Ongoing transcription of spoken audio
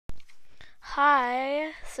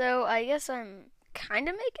Hi. So I guess I'm kind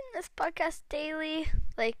of making this podcast daily.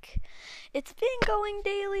 It's been going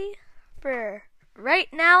daily for right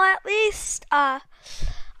now at least. I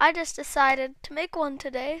just decided to make one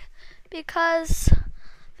today because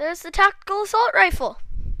there's the tactical assault rifle.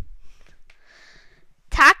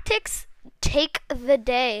 Tactics take the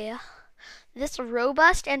day. This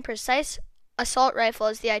robust and precise assault rifle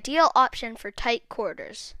is the ideal option for tight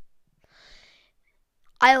quarters.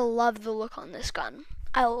 I love the look on this gun.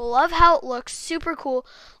 I love how it looks, super cool.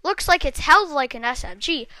 Looks like it's held like an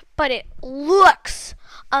SMG, but it looks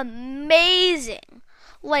amazing.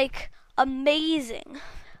 Amazing.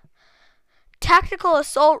 Tactical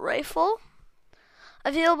assault rifle.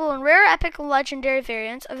 Available in rare, epic, and legendary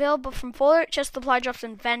variants. Available from full just supply drops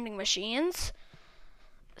and vending machines.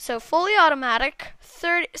 So fully automatic.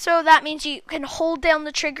 So that means you can hold down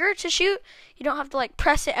the trigger to shoot. You don't have to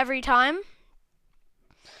press it every time.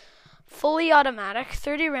 Fully automatic,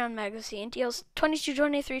 30 round magazine, deals 22,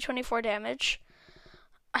 23, 24 damage.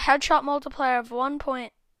 A headshot multiplier of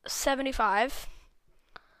 1.75.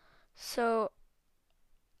 So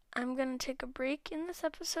I'm going to take a break in this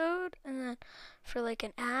episode and then for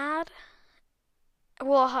an ad.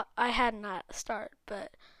 Well, I had an ad start,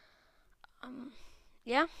 but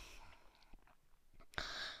yeah.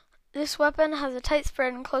 This weapon has a tight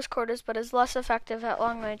spread in close quarters but is less effective at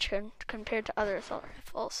long range compared to other assault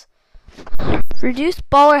rifles. Reduced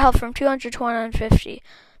baller health from 200 to 150.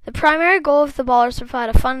 The primary goal of the baller is to provide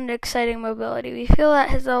a fun and exciting mobility. We feel that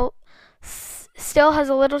his still has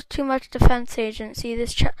a little too much defense agency.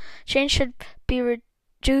 This change should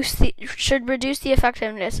reduce the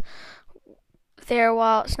effectiveness there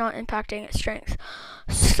while it's not impacting its strength.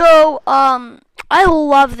 So I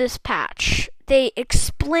love this patch. They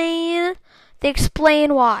explain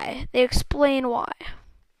why.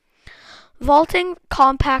 Vaulted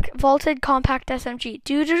compact SMG.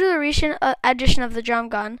 Due to the recent addition of the drum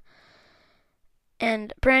gun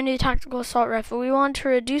and brand new tactical assault rifle, we want to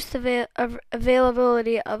reduce the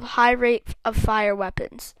availability of high rate of fire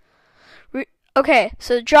weapons. Okay,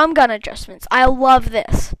 so drum gun adjustments. I love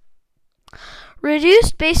this.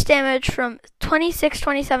 Reduced base damage from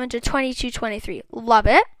 26-27 to 22-23. Love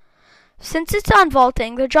it. Since it's on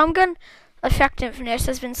vaulting, the drum gun effectiveness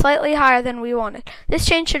has been slightly higher than we wanted. This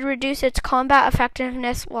change should reduce its combat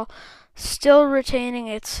effectiveness while still retaining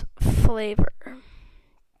its flavor.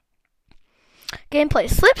 Gameplay.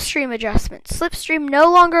 Slipstream adjustments. Slipstream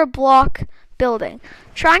no longer block building.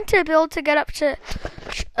 Trying to build to get up to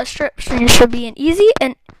a slipstream should be an easy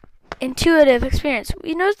and intuitive experience.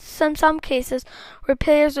 We noticed in some cases where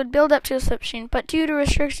players would build up to a slipstream, but due to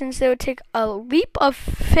restrictions they would take a leap of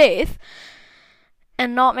faith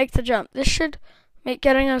and not make the jump. This should make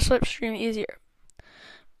getting a slipstream easier.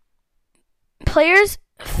 Players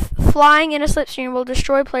flying in a slipstream will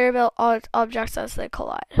destroy player-built objects as they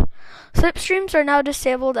collide. Slipstreams are now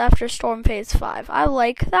disabled after Storm Phase 5. I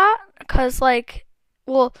like that because,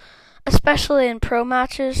 especially in pro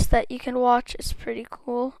matches that you can watch, it's pretty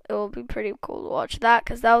cool. It will be pretty cool to watch that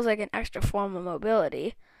because that was an extra form of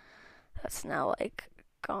mobility. That's now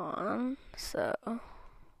gone. So.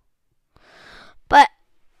 But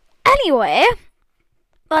anyway,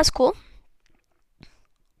 that's cool.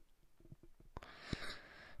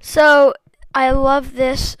 So I love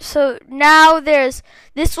this. So now this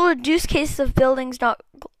will reduce cases of buildings not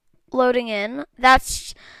loading in.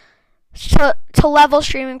 That's to level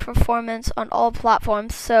streaming performance on all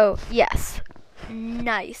platforms. So yes,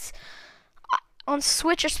 nice. On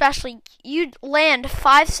Switch especially, you'd land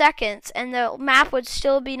 5 seconds and the map would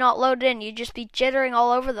still be not loaded in. You'd just be jittering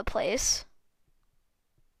all over the place.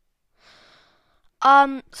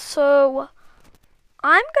 So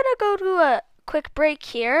I'm gonna go to a quick break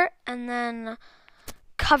here and then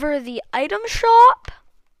cover the item shop,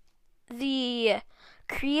 the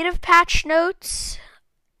creative patch notes,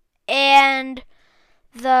 and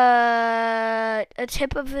a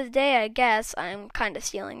tip of the day, I guess. I'm kind of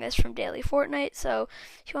stealing this from Daily Fortnite, so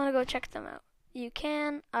if you want to go check them out, you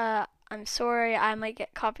can. I'm sorry, I might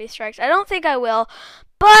get copy strikes. I don't think I will,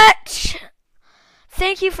 but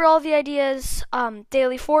thank you for all the ideas.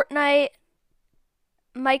 Daily Fortnite,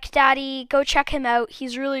 Mike Daddy, go check him out.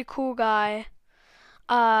 He's a really cool guy.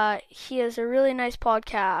 He has a really nice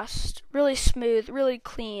podcast, really smooth, really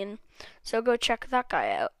clean. So go check that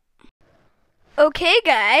guy out. Okay,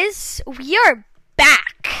 guys, we are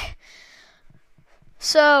back.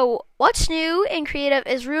 So, what's new in creative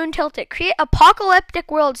is Ruin Tilted. Create apocalyptic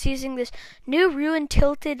worlds using this new Ruin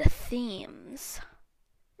Tilted themes.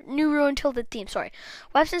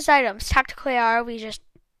 Weapons items, tactical AR, we just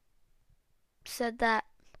said that.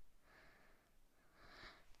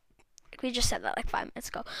 We just said that like 5 minutes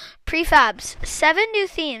ago. Prefabs. 7 new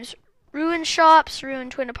themes. Ruined shops,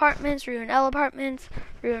 ruined twin apartments, ruined L apartments,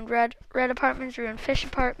 ruined red apartments, ruined fish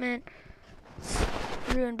apartment,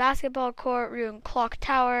 ruined basketball court, ruined clock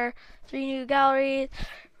tower, 3 new galleries,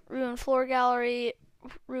 ruined floor gallery,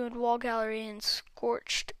 ruined wall gallery, and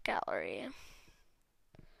scorched gallery.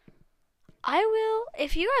 I will,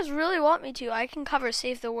 if you guys really want me to, I can cover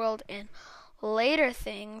Save the World in later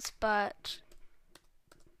things, but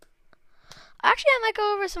actually I might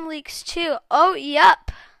go over some leaks too. Oh,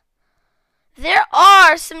 yep. There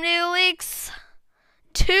are some new leaks.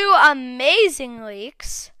 2 amazing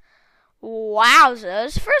leaks.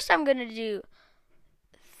 Wowzers. First I'm going to do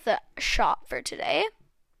the shop for today.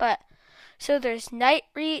 But, so there's Night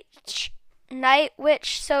Witch.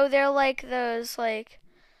 So they're like those, like,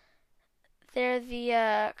 they're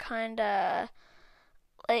the kind of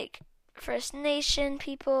like First Nation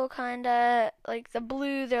people, kind of like the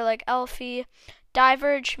blue. They're like elfy.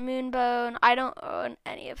 Diverge, Moonbone. I don't own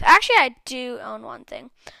any of. Actually, I do own one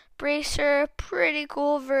thing. Bracer, pretty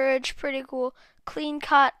cool. Verge, pretty cool. Clean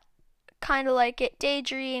Cut, kind of like it.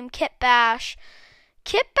 Daydream, Kit Bash.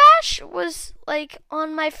 Kit Bash was like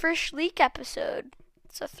on my first leak episode.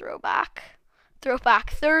 It's a throwback. Throwback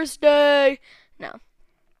Thursday. No.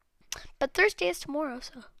 But Thursday is tomorrow,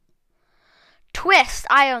 so. Twist,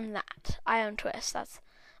 I own that. I own Twist. That's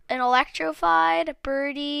an Electrified,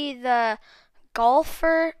 Birdie, the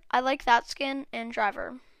Golfer. I like that skin, and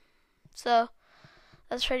Driver. So,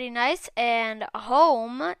 that's pretty nice. And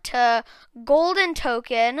home to Golden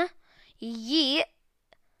Token. Yeet.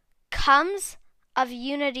 Comes of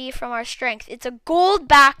unity from our strength. It's a gold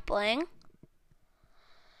back bling.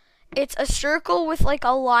 It's a circle with like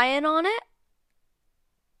a lion on it.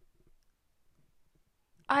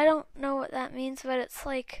 I don't know what that means, but it's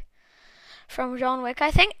like from John Wick,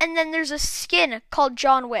 I think. And then there's a skin called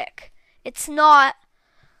John Wick. It's not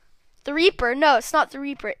the Reaper. No, it's not the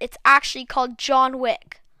Reaper. It's actually called John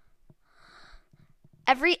Wick.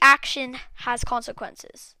 Every action has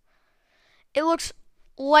consequences. It looks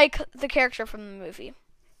like the character from the movie.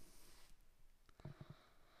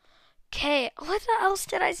 Okay, what else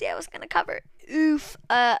did I say I was going to cover? Oof.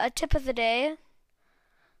 A tip of the day.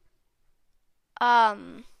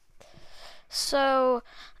 So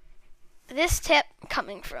this tip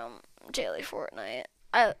coming from Daily Fortnite.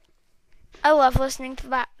 I love listening to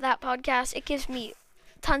that podcast. It gives me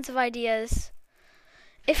tons of ideas.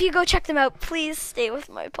 If you go check them out, please stay with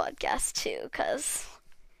my podcast too, because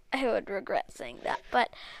I would regret saying that. But,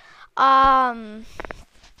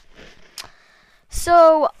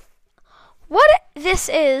 so what this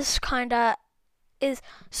is kinda is,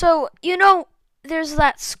 so, you know, there's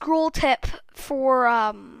that scroll tip for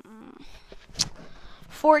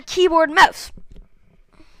keyboard and mouse.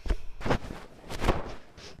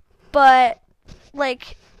 But,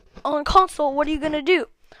 like, on console, what are you going to do?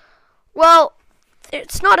 Well,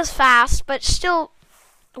 it's not as fast, but still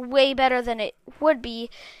way better than it would be,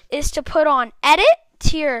 is to put on edit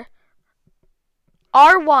to your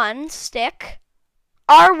R1 stick,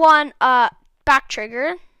 R1 back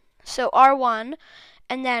trigger, so R1,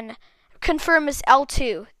 and then confirm as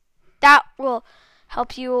L2. That will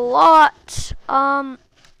help you a lot. I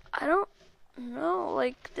don't know,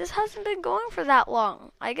 like, this hasn't been going for that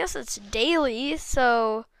long. I guess it's daily,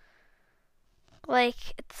 so, like,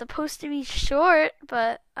 it's supposed to be short,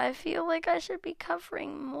 but I feel like I should be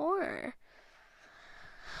covering more.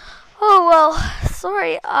 Oh, well,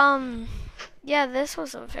 sorry, yeah, this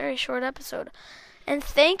was a very short episode. And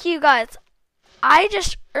thank you guys. I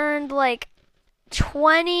just earned, like,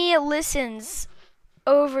 20 listens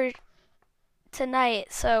over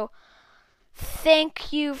tonight, so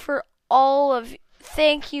thank you for all of you.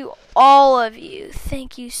 Thank you, all of you.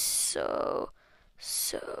 Thank you so